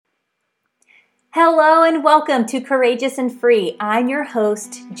Hello and welcome to Courageous and Free. I'm your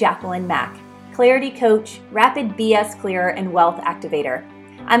host, Jacquelyn Mack, clarity coach, rapid BS clearer, and wealth activator.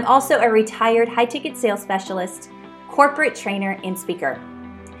 I'm also a retired high-ticket sales specialist, corporate trainer, and speaker.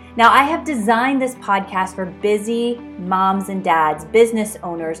 Now, I have designed this podcast for busy moms and dads, business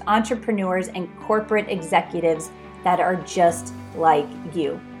owners, entrepreneurs, and corporate executives that are just like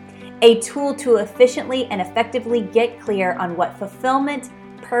you. A tool to efficiently and effectively get clear on what fulfillment,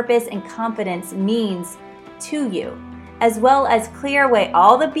 purpose, and confidence means to you, as well as clear away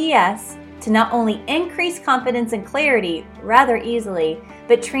all the BS to not only increase confidence and clarity rather easily,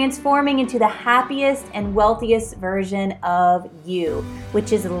 but transforming into the happiest and wealthiest version of you,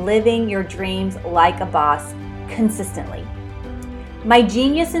 which is living your dreams like a boss consistently. My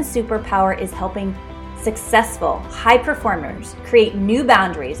genius and superpower is helping successful high performers create new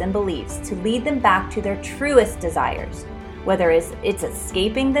boundaries and beliefs to lead them back to their truest desires, whether it's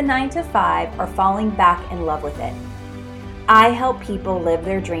escaping the 9-to-5 or falling back in love with it. I help people live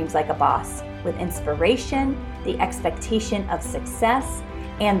their dreams like a boss with inspiration, the expectation of success,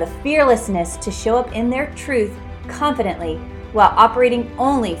 and the fearlessness to show up in their truth confidently while operating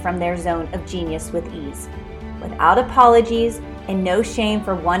only from their zone of genius with ease, without apologies and no shame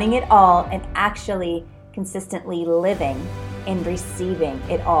for wanting it all and actually consistently living and receiving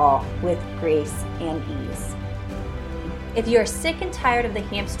it all with grace and ease. If you are sick and tired of the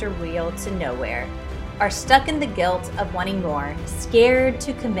hamster wheel to nowhere, are stuck in the guilt of wanting more, scared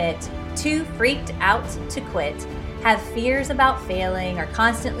to commit, too freaked out to quit, have fears about failing, are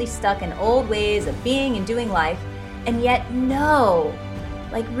constantly stuck in old ways of being and doing life, and yet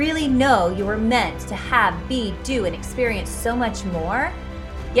really know you were meant to have, be, do, and experience so much more,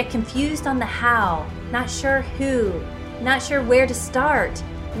 yet confused on the how, not sure who, not sure where to start,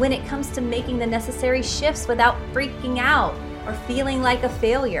 when it comes to making the necessary shifts without freaking out or feeling like a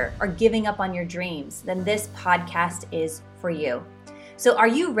failure or giving up on your dreams, then this podcast is for you. So are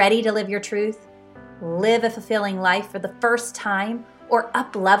you ready to live your truth, live a fulfilling life for the first time, or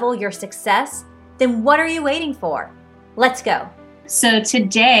up-level your success? Then what are you waiting for? Let's go. So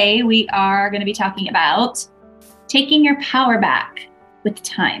today we are going to be talking about taking your power back with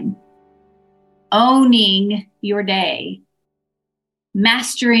time, owning your day,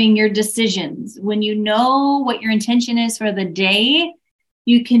 mastering your decisions. When you know what your intention is for the day,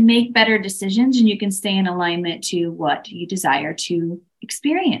 you can make better decisions and you can stay in alignment to what you desire to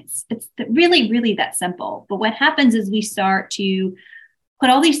experience. It's really, really that simple. But what happens is we start to put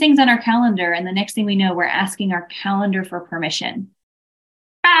all these things on our calendar, and the next thing we know, we're asking our calendar for permission.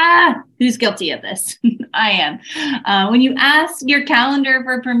 Who's guilty of this? I am. When you ask your calendar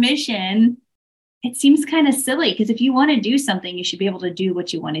for permission, it seems kind of silly, because if you want to do something, you should be able to do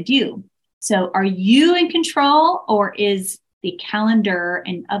what you want to do. So are you in control, or is the calendar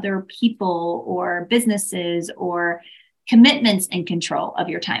and other people or businesses or commitments in control of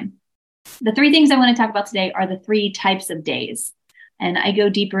your time? The three things I want to talk about today are the three types of days. And I go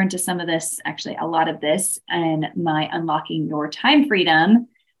deeper into some of this, actually a lot of this, in my Unlocking Your Time Freedom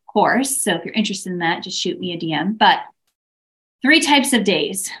course. So if you're interested in that, just shoot me a DM. But three types of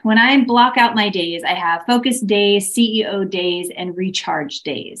days. When I block out my days, I have focus days, CEO days, and recharge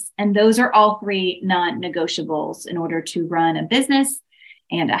days. And those are all three non-negotiables in order to run a business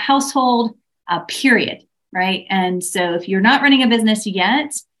and a household, period, right? And so if you're not running a business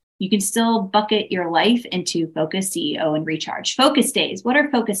yet, you can still bucket your life into focus, CEO, and recharge. Focus days. What are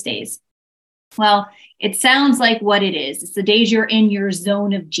focus days? Well, it sounds like what it is. It's the days you're in your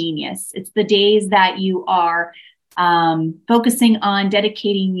zone of genius. It's the days that you are focusing on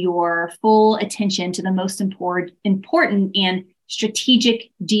dedicating your full attention to the most important and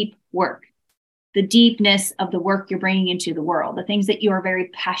strategic deep work, the deepness of the work you're bringing into the world, the things that you are very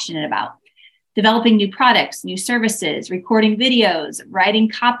passionate about, developing new products, new services, recording videos, writing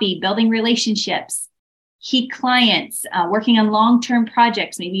copy, building relationships, key clients, working on long-term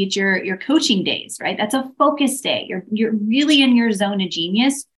projects. Maybe it's your coaching days, right? That's a focus day. You're really in your zone of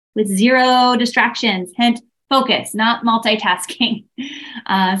genius with zero distractions, hence focus, not multitasking.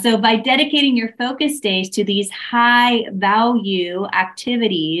 So by dedicating your focus days to these high value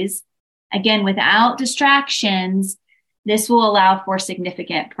activities, again, without distractions, this will allow for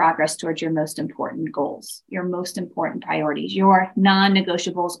significant progress towards your most important goals, your most important priorities, your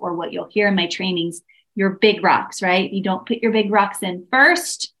non-negotiables, or what you'll hear in my trainings, your big rocks, right? You don't put your big rocks in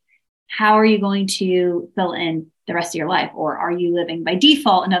first. How are you going to fill in the rest of your life? Or are you living by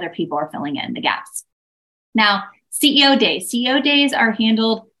default and other people are filling in the gaps? Now, CEO days. CEO days are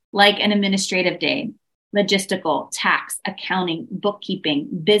handled like an administrative day. Logistical, tax, accounting, bookkeeping,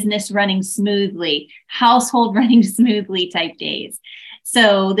 business running smoothly, household running smoothly type days.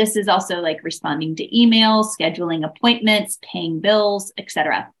 So this is also like responding to emails, scheduling appointments, paying bills,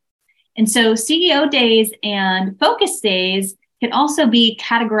 etc. And so CEO days and focus days can also be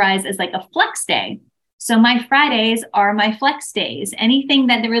categorized as like a flex day. So my Fridays are my flex days. Anything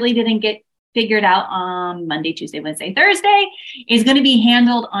that really didn't get figured out on Monday, Tuesday, Wednesday, Thursday is going to be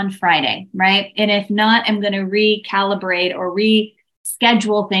handled on Friday, right? And if not, I'm going to recalibrate or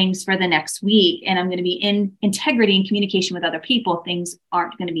reschedule things for the next week. And I'm going to be in integrity and communication with other people. Things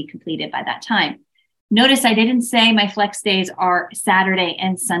aren't going to be completed by that time. Notice I didn't say my flex days are Saturday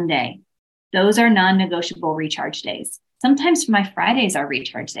and Sunday. Those are non-negotiable recharge days. Sometimes my Fridays are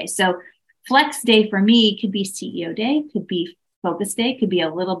recharge days. So flex day for me could be CEO day, could be focus day, could be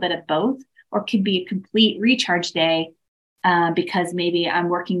a little bit of both, or could be a complete recharge day because maybe I'm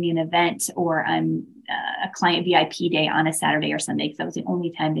working an event or I'm a client VIP day on a Saturday or Sunday because that was the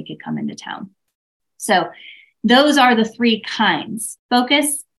only time they could come into town. So those are the three kinds: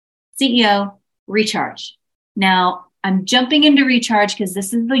 focus, CEO, recharge. Now I'm jumping into recharge because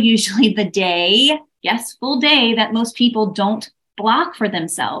this is usually the day, yes, full day, that most people don't block for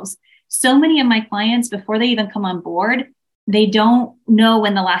themselves. So many of my clients, before they even come on board, they don't know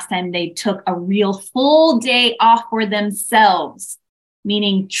when the last time they took a real full day off for themselves,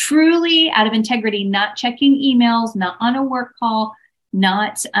 meaning truly out of integrity, not checking emails, not on a work call,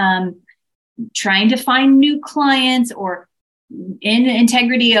 not trying to find new clients, or in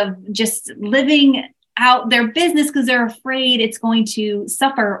integrity of just living out their business because they're afraid it's going to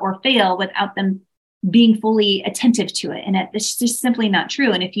suffer or fail without them being fully attentive to it. And it's just simply not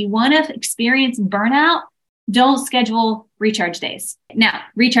true. And if you want to experience burnout, don't schedule recharge days. Now,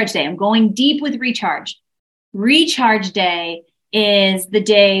 recharge day, I'm going deep with recharge. Recharge day is the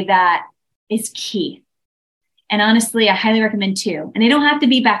day that is key. And honestly, I highly recommend two. And they don't have to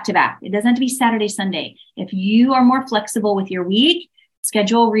be back to back. It doesn't have to be Saturday, Sunday. If you are more flexible with your week,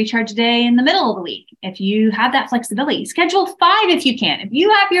 schedule recharge day in the middle of the week. If you have that flexibility, schedule 5 if you can. If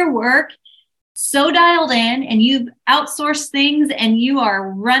you have your work so dialed in and you've outsourced things and you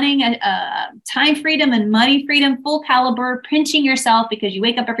are running a time freedom and money freedom, full caliber, pinching yourself because you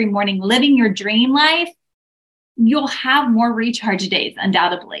wake up every morning living your dream life, you'll have more recharge days,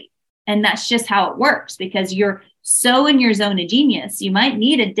 undoubtedly. And that's just how it works because you're so in your zone of genius. You might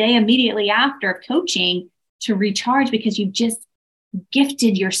need a day immediately after coaching to recharge because you just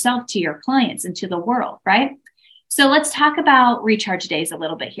gifted yourself to your clients and to the world, right? So let's talk about recharge days a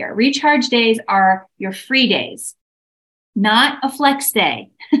little bit here. Recharge days are your free days, not a flex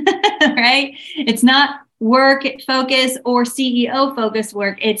day, right? It's not work focus or CEO focus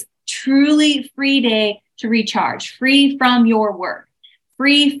work. It's truly free day to recharge, free from your work,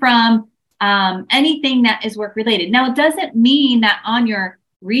 free from anything that is work related. Now, it doesn't mean that on your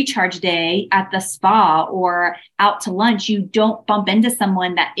recharge day at the spa or out to lunch, you don't bump into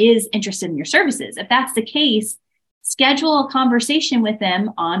someone that is interested in your services. If that's the case, schedule a conversation with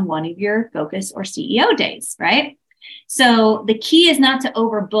them on one of your focus or CEO days, right? So the key is not to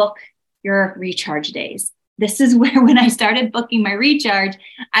overbook your recharge days. This is where when I started booking my recharge,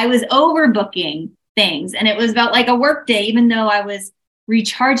 I was overbooking things. And it was about like a work day, even though I was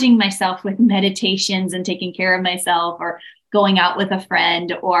recharging myself with meditations and taking care of myself or going out with a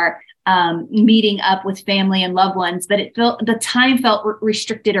friend or meeting up with family and loved ones, but the time felt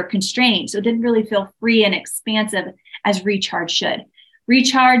restricted or constrained. So it didn't really feel free and expansive as recharge should.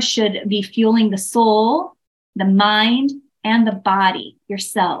 Recharge should be fueling the soul, the mind, and the body, your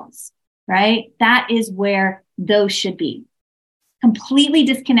cells, right? That is where those should be. Completely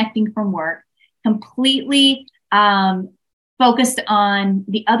disconnecting from work, completely focused on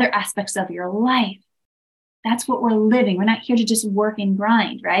the other aspects of your life. That's what we're living. We're not here to just work and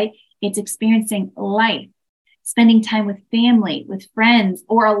grind, right? It's experiencing life, spending time with family, with friends,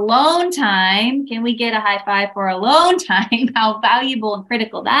 or alone time. Can we get a high five for alone time? How valuable and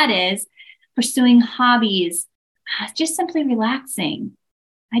critical that is. Pursuing hobbies, just simply relaxing.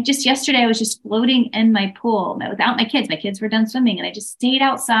 Yesterday, I was just floating in my pool without my kids. My kids were done swimming and I just stayed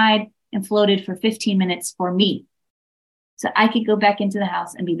outside and floated for 15 minutes for me. So I could go back into the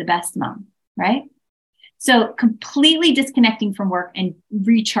house and be the best mom, right? So completely disconnecting from work and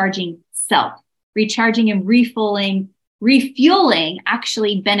recharging self, recharging and refueling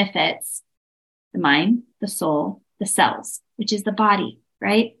actually benefits the mind, the soul, the cells, which is the body,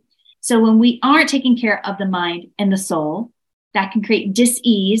 right? So when we aren't taking care of the mind and the soul, that can create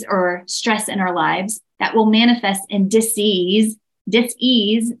dis-ease or stress in our lives that will manifest in disease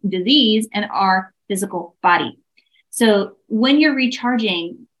in our physical body. So when you're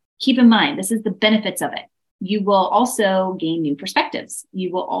recharging, keep in mind, this is the benefits of it. You will also gain new perspectives.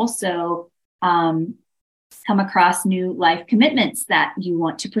 You will also come across new life commitments that you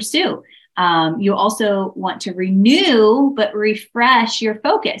want to pursue. You also want to renew, but refresh your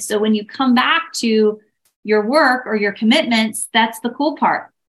focus. So when you come back to your work or your commitments, that's the cool part.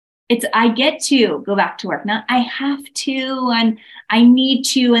 It's, I get to go back to work, not I have to, and I need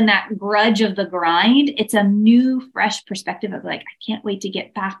to, and that grudge of the grind. It's a new, fresh perspective of like, I can't wait to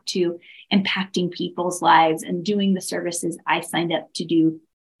get back to impacting people's lives and doing the services I signed up to do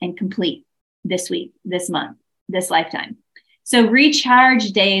and complete this week, this month, this lifetime. So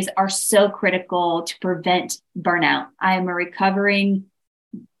recharge days are so critical to prevent burnout. I am a recovery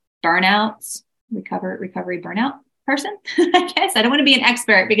burnout person, I guess. I don't want to be an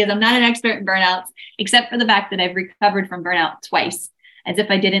expert because I'm not an expert in burnouts, except for the fact that I've recovered from burnout twice, as if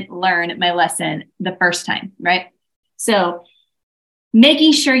I didn't learn my lesson the first time, right? So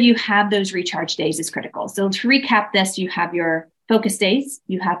making sure you have those recharge days is critical. So to recap this, you have your focus days,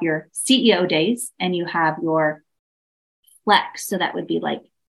 you have your CEO days, and you have your flex. So that would be like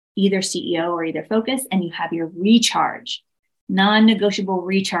either CEO or either focus, and you have your recharge, non-negotiable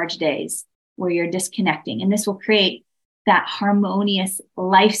recharge days where you're disconnecting. And this will create that harmonious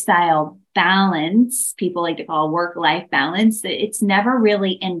lifestyle balance. People like to call work-life balance. It's never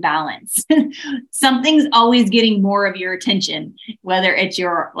really in balance. Something's always getting more of your attention, whether it's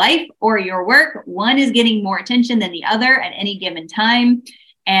your life or your work. One is getting more attention than the other at any given time.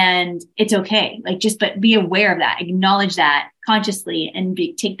 And it's okay. But be aware of that, acknowledge that consciously, and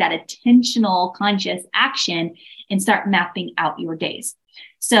take that intentional, conscious action and start mapping out your days.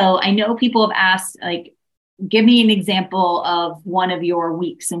 So I know people have asked, like, give me an example of one of your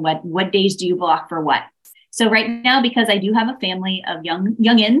weeks and what days do you block for what? So right now, because I do have a family of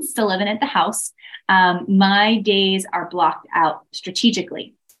youngins still living at the house, my days are blocked out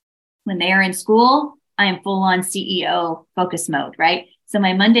strategically. When they are in school, I am full on CEO focus mode, right? So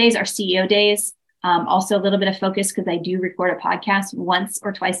my Mondays are CEO days. Also a little bit of focus because I do record a podcast once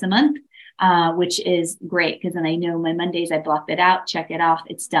or twice a month, which is great because then I know my Mondays, I blocked it out, check it off,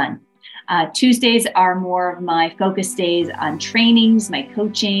 it's done. Tuesdays are more of my focus days on trainings, my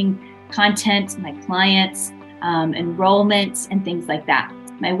coaching, content, my clients, enrollments, and things like that.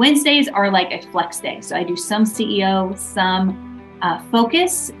 My Wednesdays are like a flex day. So I do some CEO, some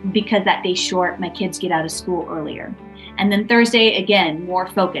focus because that day's short. My kids get out of school earlier. And then Thursday, again, more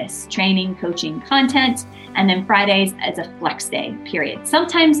focus, training, coaching, content. And then Fridays as a flex day, period.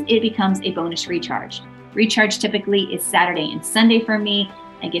 Sometimes it becomes a bonus recharge. Recharge typically is Saturday and Sunday for me.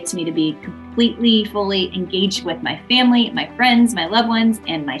 It gets me to be completely, fully engaged with my family, my friends, my loved ones,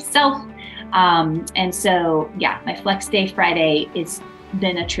 and myself. And so, my flex day Friday has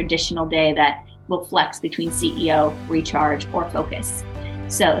been a traditional day that will flex between CEO, recharge, or focus.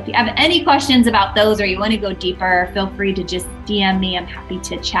 So if you have any questions about those or you want to go deeper, feel free to just DM me. I'm happy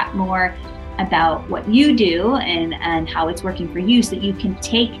to chat more about what you do and how it's working for you so that you can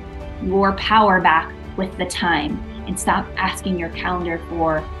take your power back with the time and stop asking your calendar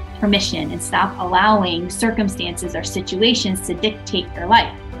for permission and stop allowing circumstances or situations to dictate your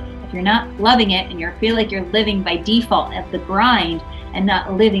life. If you're not loving it and you feel like you're living by default of the grind and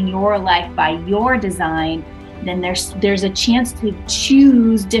not living your life by your design, then there's a chance to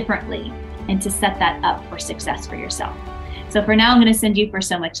choose differently and to set that up for success for yourself. So for now, I'm going to send you for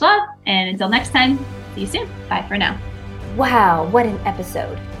so much love. And until next time, see you soon. Bye for now. Wow, what an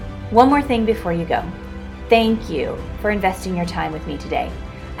episode. One more thing before you go. Thank you for investing your time with me today.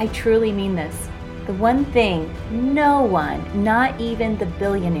 I truly mean this. The one thing no one, not even the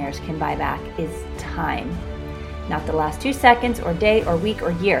billionaires, can buy back is time. Not the last 2 seconds or day or week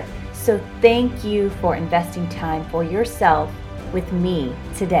or year. So thank you for investing time for yourself with me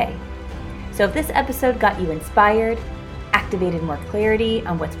today. So if this episode got you inspired, activated more clarity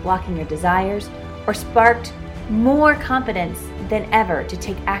on what's blocking your desires, or sparked more confidence than ever to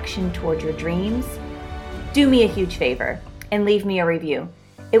take action toward your dreams, do me a huge favor and leave me a review.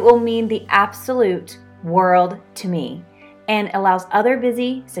 It will mean the absolute world to me and allows other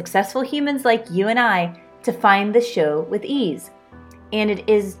busy, successful humans like you and I to find the show with ease. And it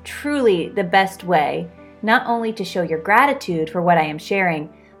is truly the best way, not only to show your gratitude for what I am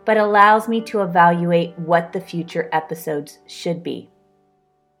sharing, but allows me to evaluate what the future episodes should be.